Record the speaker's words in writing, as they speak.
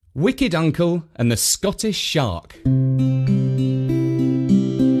Wicked Uncle and the Scottish Shark. And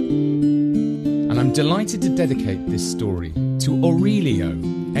I'm delighted to dedicate this story to Aurelio,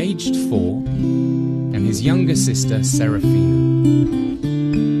 aged 4, and his younger sister Serafina.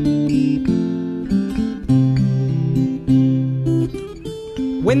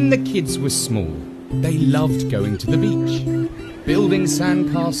 When the kids were small, they loved going to the beach, building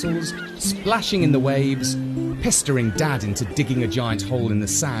sandcastles, splashing in the waves, pestering Dad into digging a giant hole in the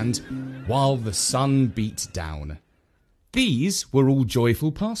sand while the sun beat down. These were all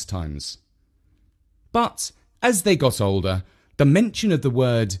joyful pastimes. But as they got older, the mention of the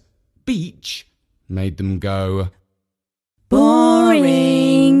word beach made them go,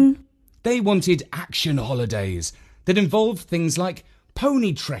 boring. They wanted action holidays that involved things like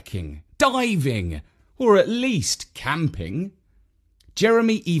pony trekking, diving, or at least camping.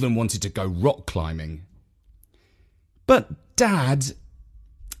 Jeremy even wanted to go rock climbing. But Dad,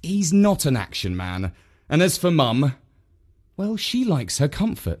 he's not an action man, and as for Mum, well, she likes her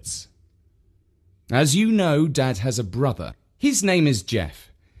comforts. As you know, Dad has a brother. His name is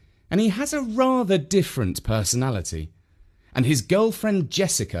Jeff, and he has a rather different personality. And his girlfriend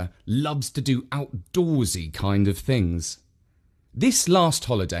Jessica loves to do outdoorsy kind of things. This last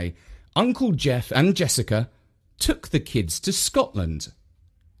holiday, Uncle Jeff and Jessica took the kids to Scotland.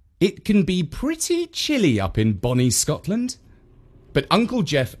 It can be pretty chilly up in bonny Scotland, but Uncle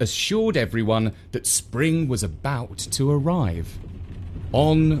Jeff assured everyone that spring was about to arrive.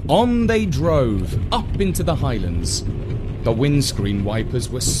 On they drove, up into the Highlands. The windscreen wipers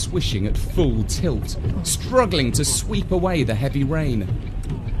were swishing at full tilt, struggling to sweep away the heavy rain.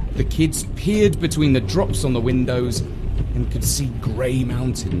 The kids peered between the drops on the windows and could see grey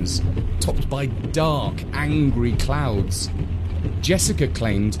mountains, topped by dark, angry clouds. Jessica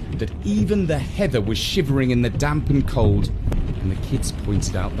claimed that even the heather was shivering in the damp and cold, and the kids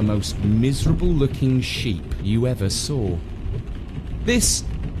pointed out the most miserable-looking sheep you ever saw. This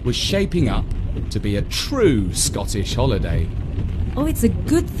was shaping up to be a true Scottish holiday. Oh, it's a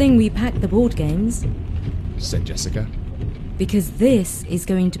good thing we packed the board games, said Jessica. Because this is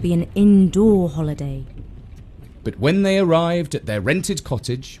going to be an indoor holiday. But when they arrived at their rented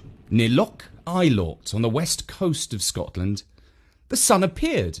cottage near Loch on the west coast of Scotland, the sun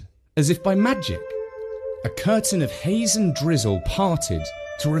appeared as if by magic. A curtain of haze and drizzle parted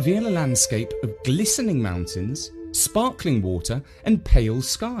to reveal a landscape of glistening mountains, sparkling water and pale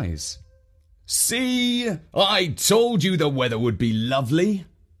skies. "See, I told you the weather would be lovely,"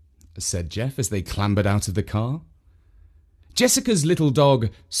 said Jeff as they clambered out of the car. Jessica's little dog,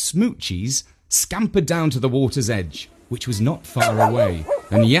 Smoochies, scampered down to the water's edge, which was not far away,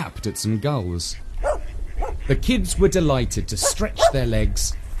 and yapped at some gulls. The kids were delighted to stretch their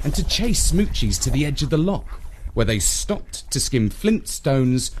legs and to chase Smoochies to the edge of the loch, where they stopped to skim flint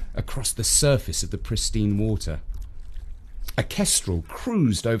stones across the surface of the pristine water. A kestrel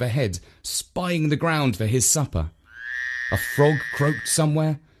cruised overhead, spying the ground for his supper. A frog croaked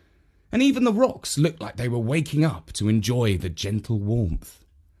somewhere, and even the rocks looked like they were waking up to enjoy the gentle warmth.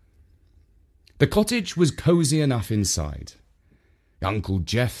 The cottage was cosy enough inside. Uncle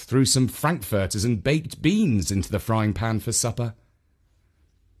Jeff threw some frankfurters and baked beans into the frying pan for supper.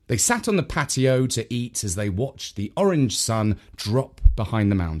 They sat on the patio to eat as they watched the orange sun drop behind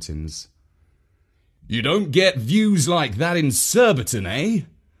the mountains. "You don't get views like that in Surbiton, eh?"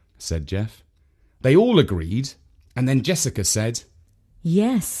 said Jeff. They all agreed, and then Jessica said,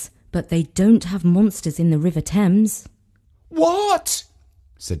 "Yes, but they don't have monsters in the River Thames." "What?"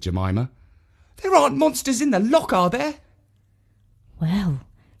 said Jemima. "There aren't monsters in the loch, are there?" "Well,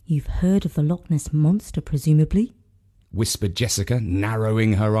 you've heard of the Loch Ness Monster, presumably?" whispered Jessica,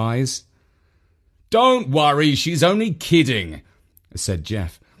 narrowing her eyes. "Don't worry, she's only kidding," said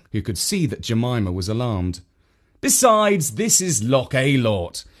Jeff, who could see that Jemima was alarmed. "Besides, this is Loch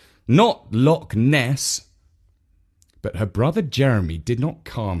Lort, not Loch Ness." But her brother Jeremy did not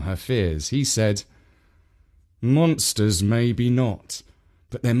calm her fears. He said, "Monsters maybe not,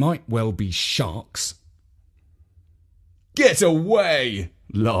 but there might well be sharks." "Get away!"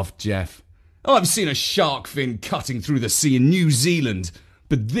 laughed Jeff. "I've seen a shark fin cutting through the sea in New Zealand,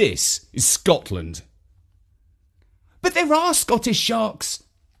 but this is Scotland." "But there are Scottish sharks,"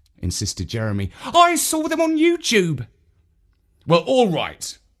 insisted Jeremy. "I saw them on YouTube." "Well, all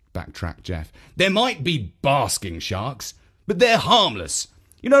right," backtracked Jeff. "There might be basking sharks, but they're harmless.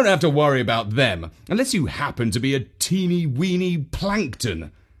 You don't have to worry about them unless you happen to be a teeny-weeny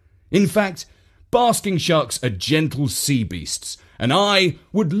plankton. In fact, basking sharks are gentle sea beasts, and I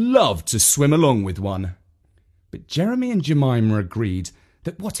would love to swim along with one." But Jeremy and Jemima agreed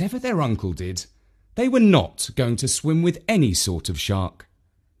that whatever their uncle did, they were not going to swim with any sort of shark.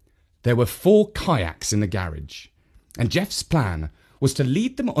 There were 4 kayaks in the garage, and Jeff's plan was to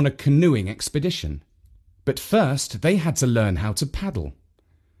lead them on a canoeing expedition. But first, they had to learn how to paddle.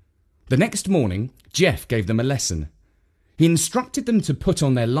 The next morning, Jeff gave them a lesson. He instructed them to put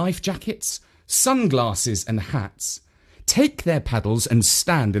on their life jackets, sunglasses and hats, take their paddles and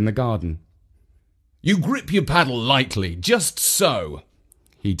stand in the garden. "You grip your paddle lightly, just so,"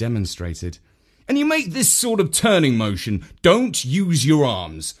 he demonstrated. "And you make this sort of turning motion. Don't use your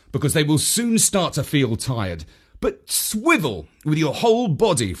arms, because they will soon start to feel tired. But swivel with your whole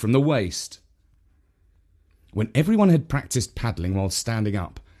body from the waist." When everyone had practiced paddling while standing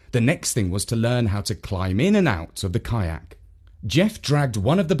up, the next thing was to learn how to climb in and out of the kayak. Jeff dragged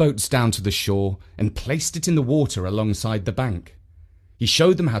one of the boats down to the shore and placed it in the water alongside the bank. He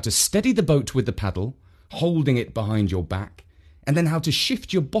showed them how to steady the boat with the paddle, holding it behind your back, and then how to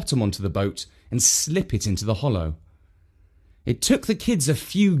shift your bottom onto the boat and slip it into the hollow. It took the kids a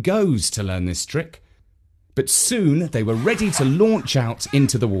few goes to learn this trick, but soon they were ready to launch out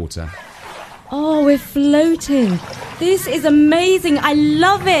into the water. Oh, we're floating. This is amazing. I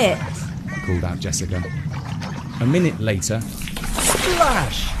love it, called out Jessica. A minute later,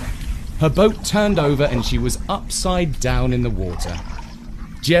 splash! Her boat turned over and she was upside down in the water.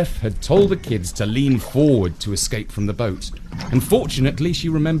 Jeff had told the kids to lean forward to escape from the boat, and fortunately she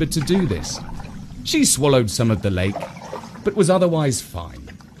remembered to do this. She swallowed some of the lake, but was otherwise fine.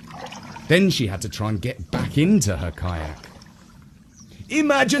 Then she had to try and get back into her kayak.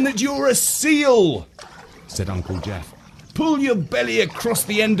 "Imagine that you're a seal," said Uncle Jeff. "Pull your belly across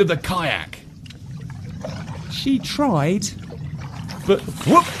the end of the kayak." She tried, but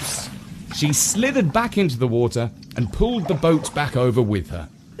whoops! She slithered back into the water and pulled the boat back over with her.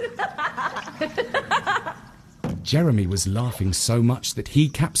 Jeremy was laughing so much that he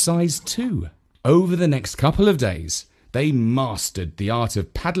capsized too. Over the next couple of days, they mastered the art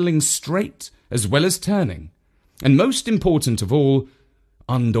of paddling straight as well as turning, and most important of all,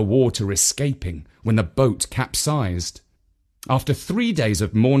 underwater escaping when the boat capsized. After 3 days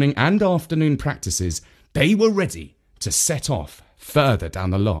of morning and afternoon practices, they were ready to set off further down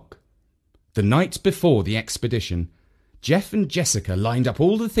the loch. The night before the expedition, Jeff and Jessica lined up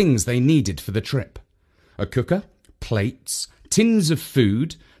all the things they needed for the trip. A cooker, plates, tins of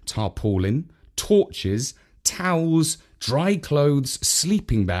food, tarpaulin, torches, towels, dry clothes,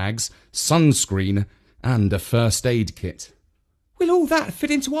 sleeping bags, sunscreen, and a first aid kit. "Will all that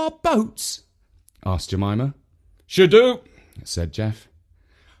fit into our boats?" asked Jemima. "Sure do," said Jeff.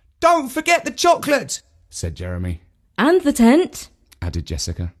 "Don't forget the chocolate," said Jeremy. "And the tent," added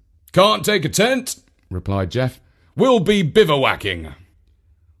Jessica. "Can't take a tent," replied Jeff. "We'll be bivouacking."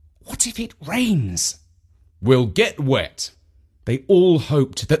 "What if it rains?" "We'll get wet." They all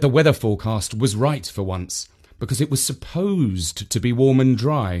hoped that the weather forecast was right for once, because it was supposed to be warm and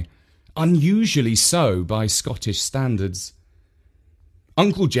dry, unusually so by Scottish standards.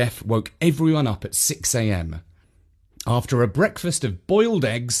 Uncle Jeff woke everyone up at 6 a.m. After a breakfast of boiled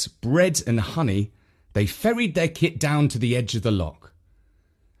eggs, bread and honey, they ferried their kit down to the edge of the loch.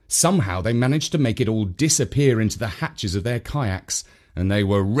 Somehow they managed to make it all disappear into the hatches of their kayaks, and they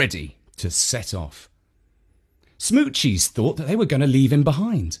were ready to set off. Smoochies thought that they were going to leave him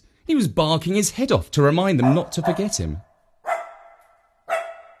behind. He was barking his head off to remind them not to forget him.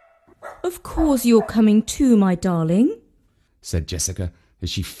 "Of course you're coming too, my darling," said Jessica as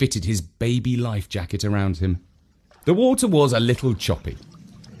she fitted his baby life jacket around him. The water was a little choppy,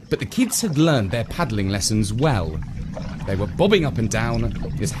 but the kids had learned their paddling lessons well. They were bobbing up and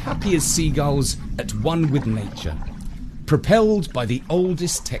down, as happy as seagulls, at one with nature, propelled by the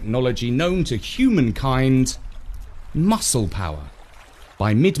oldest technology known to humankind, muscle power.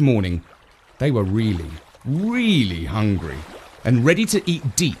 By mid-morning, they were really, really hungry and ready to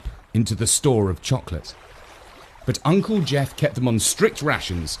eat deep into the store of chocolate. But Uncle Jeff kept them on strict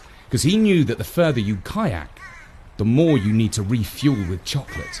rations because he knew that the further you kayak, the more you need to refuel with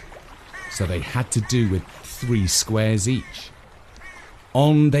chocolate. So they had to do with 3 squares each.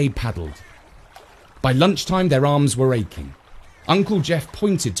 On they paddled. By lunchtime, their arms were aching. Uncle Jeff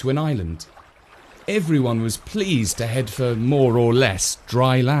pointed to an island. Everyone was pleased to head for more or less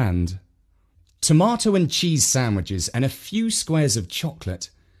dry land. Tomato and cheese sandwiches and a few squares of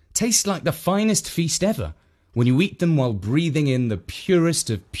chocolate taste like the finest feast ever when you eat them while breathing in the purest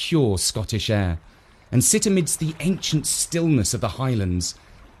of pure Scottish air and sit amidst the ancient stillness of the Highlands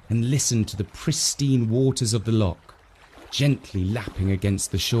and listen to the pristine waters of the loch gently lapping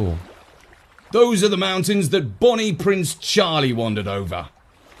against the shore. "Those are the mountains that Bonnie Prince Charlie wandered over,"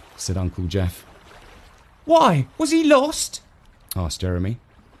 said Uncle Jeff. "Why, was he lost?" asked Jeremy.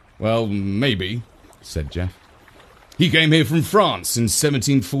 "Well, maybe," said Jeff. He came here from France in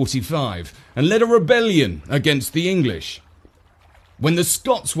 1745 and led a rebellion against the English. When the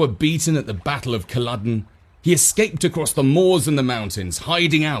Scots were beaten at the Battle of Culloden, he escaped across the moors and the mountains,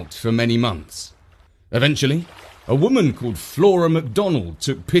 hiding out for many months. Eventually, a woman called Flora MacDonald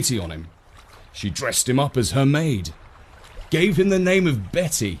took pity on him. She dressed him up as her maid, gave him the name of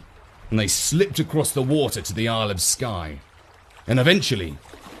Betty, and they slipped across the water to the Isle of Skye. And eventually,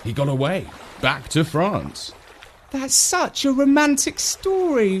 he got away, back to France. That's such a romantic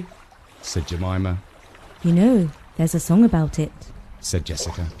story, said Jemima. You know, there's a song about it, said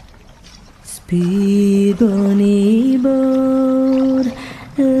Jessica. Speed, bonny boat,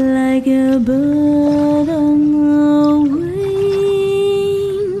 like a bird on the wing,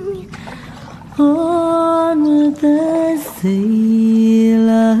 on with the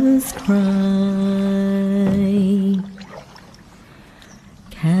sailors cry.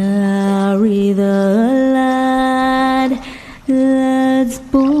 Carry the lad that's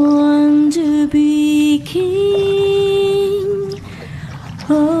born to be king,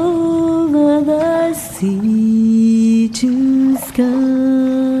 over the sea to sky.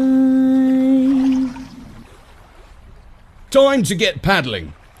 Time to get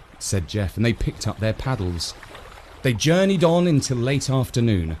paddling, said Jeff, and they picked up their paddles. They journeyed on until late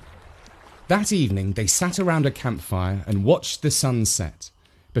afternoon. That evening they sat around a campfire and watched the sun set,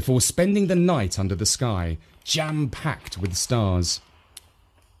 before spending the night under the sky, jam-packed with stars.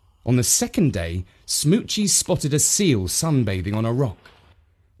 On the second day, Smoochie spotted a seal sunbathing on a rock.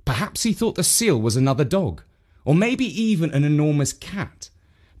 Perhaps he thought the seal was another dog, or maybe even an enormous cat,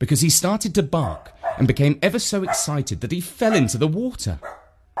 because he started to bark and became ever so excited that he fell into the water.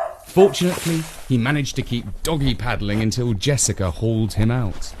 Fortunately, he managed to keep doggy paddling until Jessica hauled him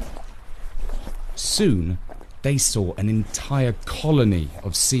out. Soon, they saw an entire colony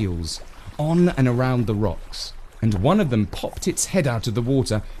of seals on and around the rocks, and one of them popped its head out of the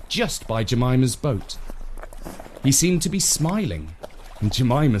water just by Jemima's boat. He seemed to be smiling, and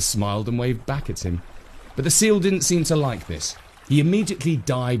Jemima smiled and waved back at him. But the seal didn't seem to like this. He immediately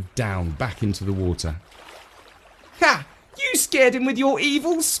dived down back into the water. Ha! You scared him with your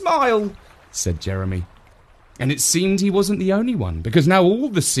evil smile, said Jeremy. And it seemed he wasn't the only one, because now all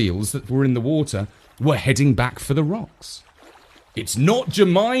the seals that were in the water were heading back for the rocks. It's not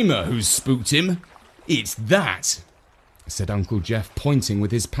Jemima who's spooked him. It's that, said Uncle Jeff, pointing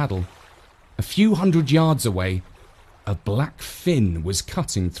with his paddle. A few hundred yards away, a black fin was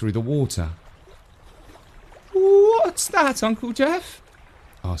cutting through the water. What's that, Uncle Jeff?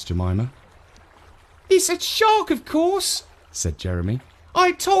 asked Jemima. It's a shark, of course, said Jeremy.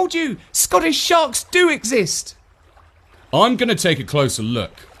 I told you, Scottish sharks do exist. I'm going to take a closer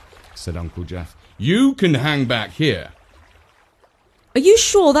look, said Uncle Jeff. You can hang back here. Are you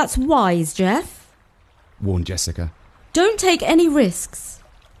sure that's wise, Jeff? warned Jessica. Don't take any risks.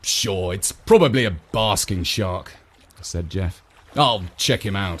 Sure, it's probably a basking shark, said Jeff. I'll check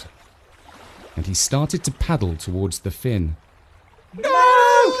him out. And he started to paddle towards the fin. No!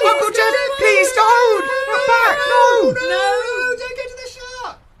 Uncle Jeff, please don't! Come back! No! No! Don't go to the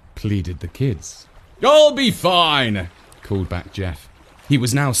shark! Pleaded the kids. I'll be fine, called back Jeff. He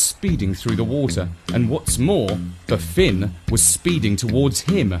was now speeding through the water, and what's more, the fin was speeding towards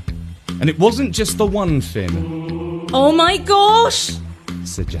him. And it wasn't just the one fin, Oh my gosh!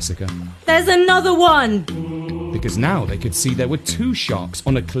 said Jessica, There's another one! because now they could see there were two sharks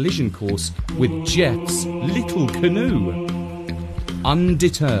on a collision course with Jeff's little canoe.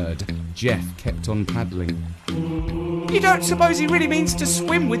 Undeterred, Jeff kept on paddling. You don't suppose he really means to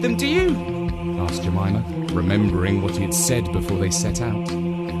swim with them, do you? Asked Jemima, remembering what he had said before they set out.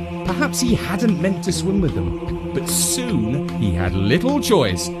 Perhaps he hadn't meant to swim with them, but soon he had little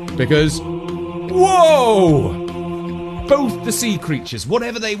choice, because... Whoa! Both the sea creatures,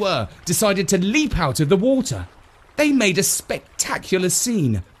 whatever they were, decided to leap out of the water. They made a spectacular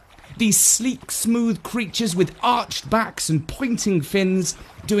scene. These sleek, smooth creatures with arched backs and pointing fins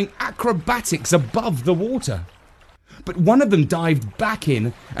doing acrobatics above the water. But one of them dived back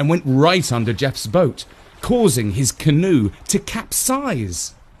in and went right under Jeff's boat, causing his canoe to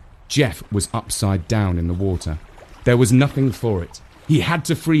capsize. Jeff was upside down in the water. There was nothing for it. He had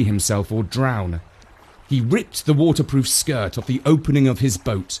to free himself or drown. He ripped the waterproof skirt off the opening of his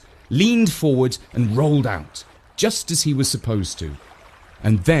boat, leaned forward and rolled out, just as he was supposed to.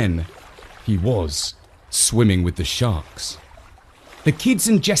 And then he was swimming with the sharks. The kids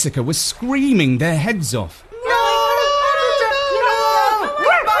and Jessica were screaming their heads off.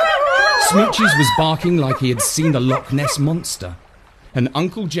 Smoochies was barking like he had seen the Loch Ness monster, and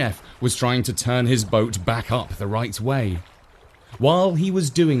Uncle Jeff was trying to turn his boat back up the right way. While he was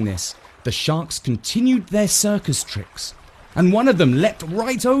doing this, the sharks continued their circus tricks, and one of them leapt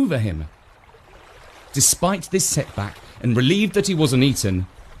right over him. Despite this setback, and relieved that he wasn't eaten,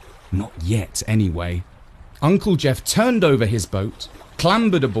 not yet anyway, Uncle Jeff turned over his boat,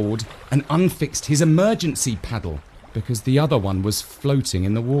 clambered aboard, and unfixed his emergency paddle because the other one was floating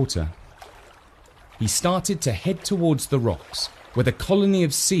in the water. He started to head towards the rocks where the colony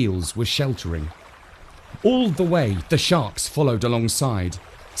of seals were sheltering. All the way, the sharks followed alongside,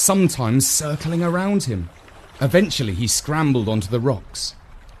 sometimes circling around him. Eventually, he scrambled onto the rocks.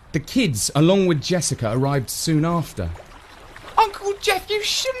 The kids, along with Jessica, arrived soon after. Uncle Jeff, you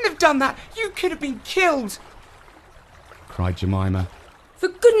shouldn't have done that. You could have been killed, cried Jemima. For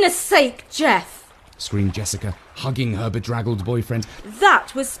goodness sake, Jeff, screamed Jessica, hugging her bedraggled boyfriend.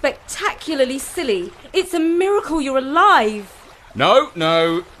 That was spectacularly silly. It's a miracle you're alive.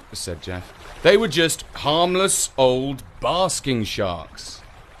 No, said Jeff. They were just harmless old basking sharks.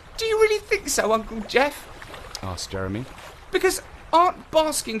 Do you really think so, Uncle Jeff? Asked Jeremy. Because aren't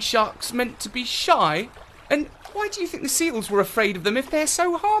basking sharks meant to be shy? And why do you think the seals were afraid of them if they're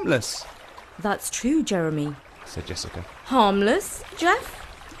so harmless? That's true, Jeremy, said Jessica. Harmless, Jeff?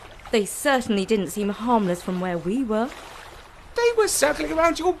 They certainly didn't seem harmless from where we were. They were circling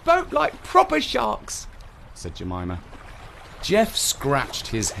around your boat like proper sharks, said Jemima. Jeff scratched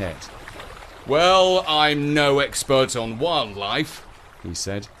his head. Well, I'm no expert on wildlife, he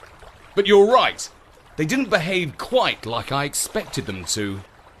said. But you're right. They didn't behave quite like I expected them to.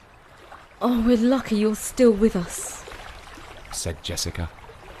 Oh, we're lucky you're still with us, said Jessica.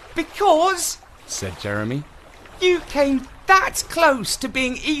 Because, said Jeremy, you came that close to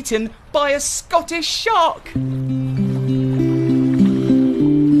being eaten by a Scottish shark. And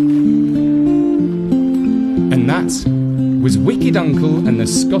that was Wicked Uncle and the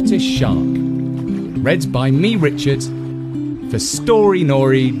Scottish Shark, read by me, Richard, for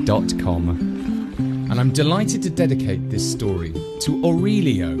Storynory.com. And I'm delighted to dedicate this story to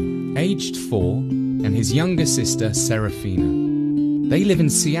Aurelio, aged 4, and his younger sister, Serafina. They live in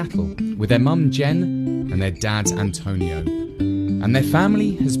Seattle with their mum, Jen, and their dad, Antonio. And their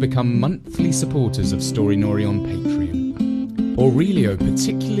family has become monthly supporters of Storynory on Patreon. Aurelio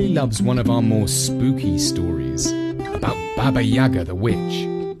particularly loves one of our more spooky stories about Baba Yaga the witch,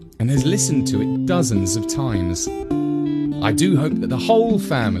 and has listened to it dozens of times. I do hope that the whole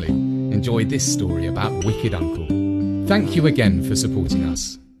family enjoyed this story about Wicked Uncle. Thank you again for supporting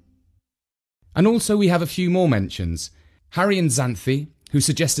us. And also we have a few more mentions. Harry and Xanthi, who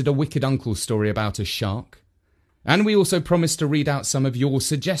suggested a Wicked Uncle story about a shark. And we also promised to read out some of your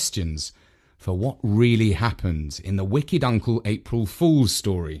suggestions for what really happened in the Wicked Uncle April Fool's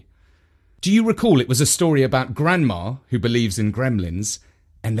story. Do you recall it was a story about Grandma, who believes in gremlins,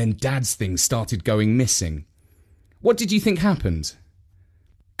 and then Dad's things started going missing? What did you think happened?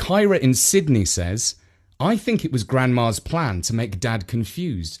 Kyra in Sydney says, I think it was Grandma's plan to make Dad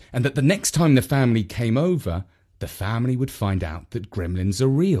confused, and that the next time the family came over, the family would find out that gremlins are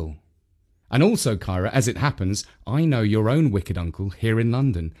real. And also, Kyra, as it happens, I know your own Wicked Uncle here in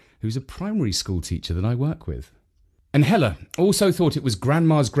London, who's a primary school teacher that I work with. And Hella also thought it was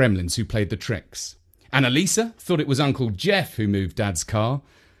Grandma's gremlins who played the tricks. Annalisa thought it was Uncle Jeff who moved Dad's car.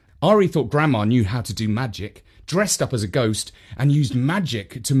 Ari thought Grandma knew how to do magic, dressed up as a ghost, and used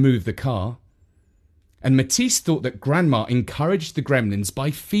magic to move the car. And Matisse thought that Grandma encouraged the gremlins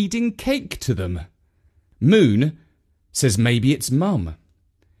by feeding cake to them. Moon says maybe it's Mum.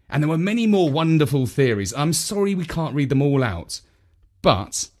 And there were many more wonderful theories. I'm sorry we can't read them all out.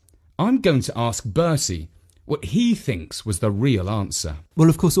 But I'm going to ask Bertie what he thinks was the real answer. Well,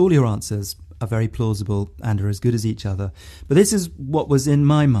 of course, all your answers are very plausible and are as good as each other. But this is what was in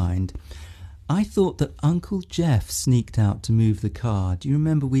my mind. I thought that Uncle Jeff sneaked out to move the car. Do you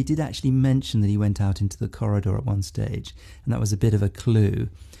remember we did actually mention that he went out into the corridor at one stage? And that was a bit of a clue.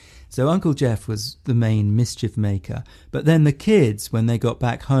 So Uncle Jeff was the main mischief maker. But then the kids, when they got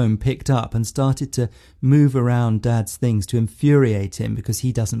back home, picked up and started to move around Dad's things to infuriate him because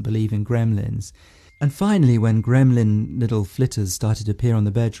he doesn't believe in gremlins. And finally, when gremlin little flitters started to appear on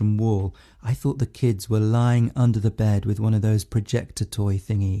the bedroom wall, I thought the kids were lying under the bed with one of those projector toy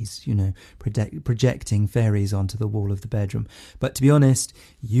thingies, you know, projecting fairies onto the wall of the bedroom. But to be honest,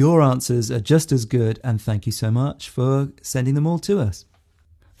 your answers are just as good, and thank you so much for sending them all to us.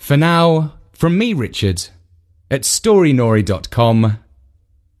 For now, from me, Richard, at Storynory.com,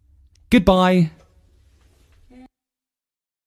 goodbye.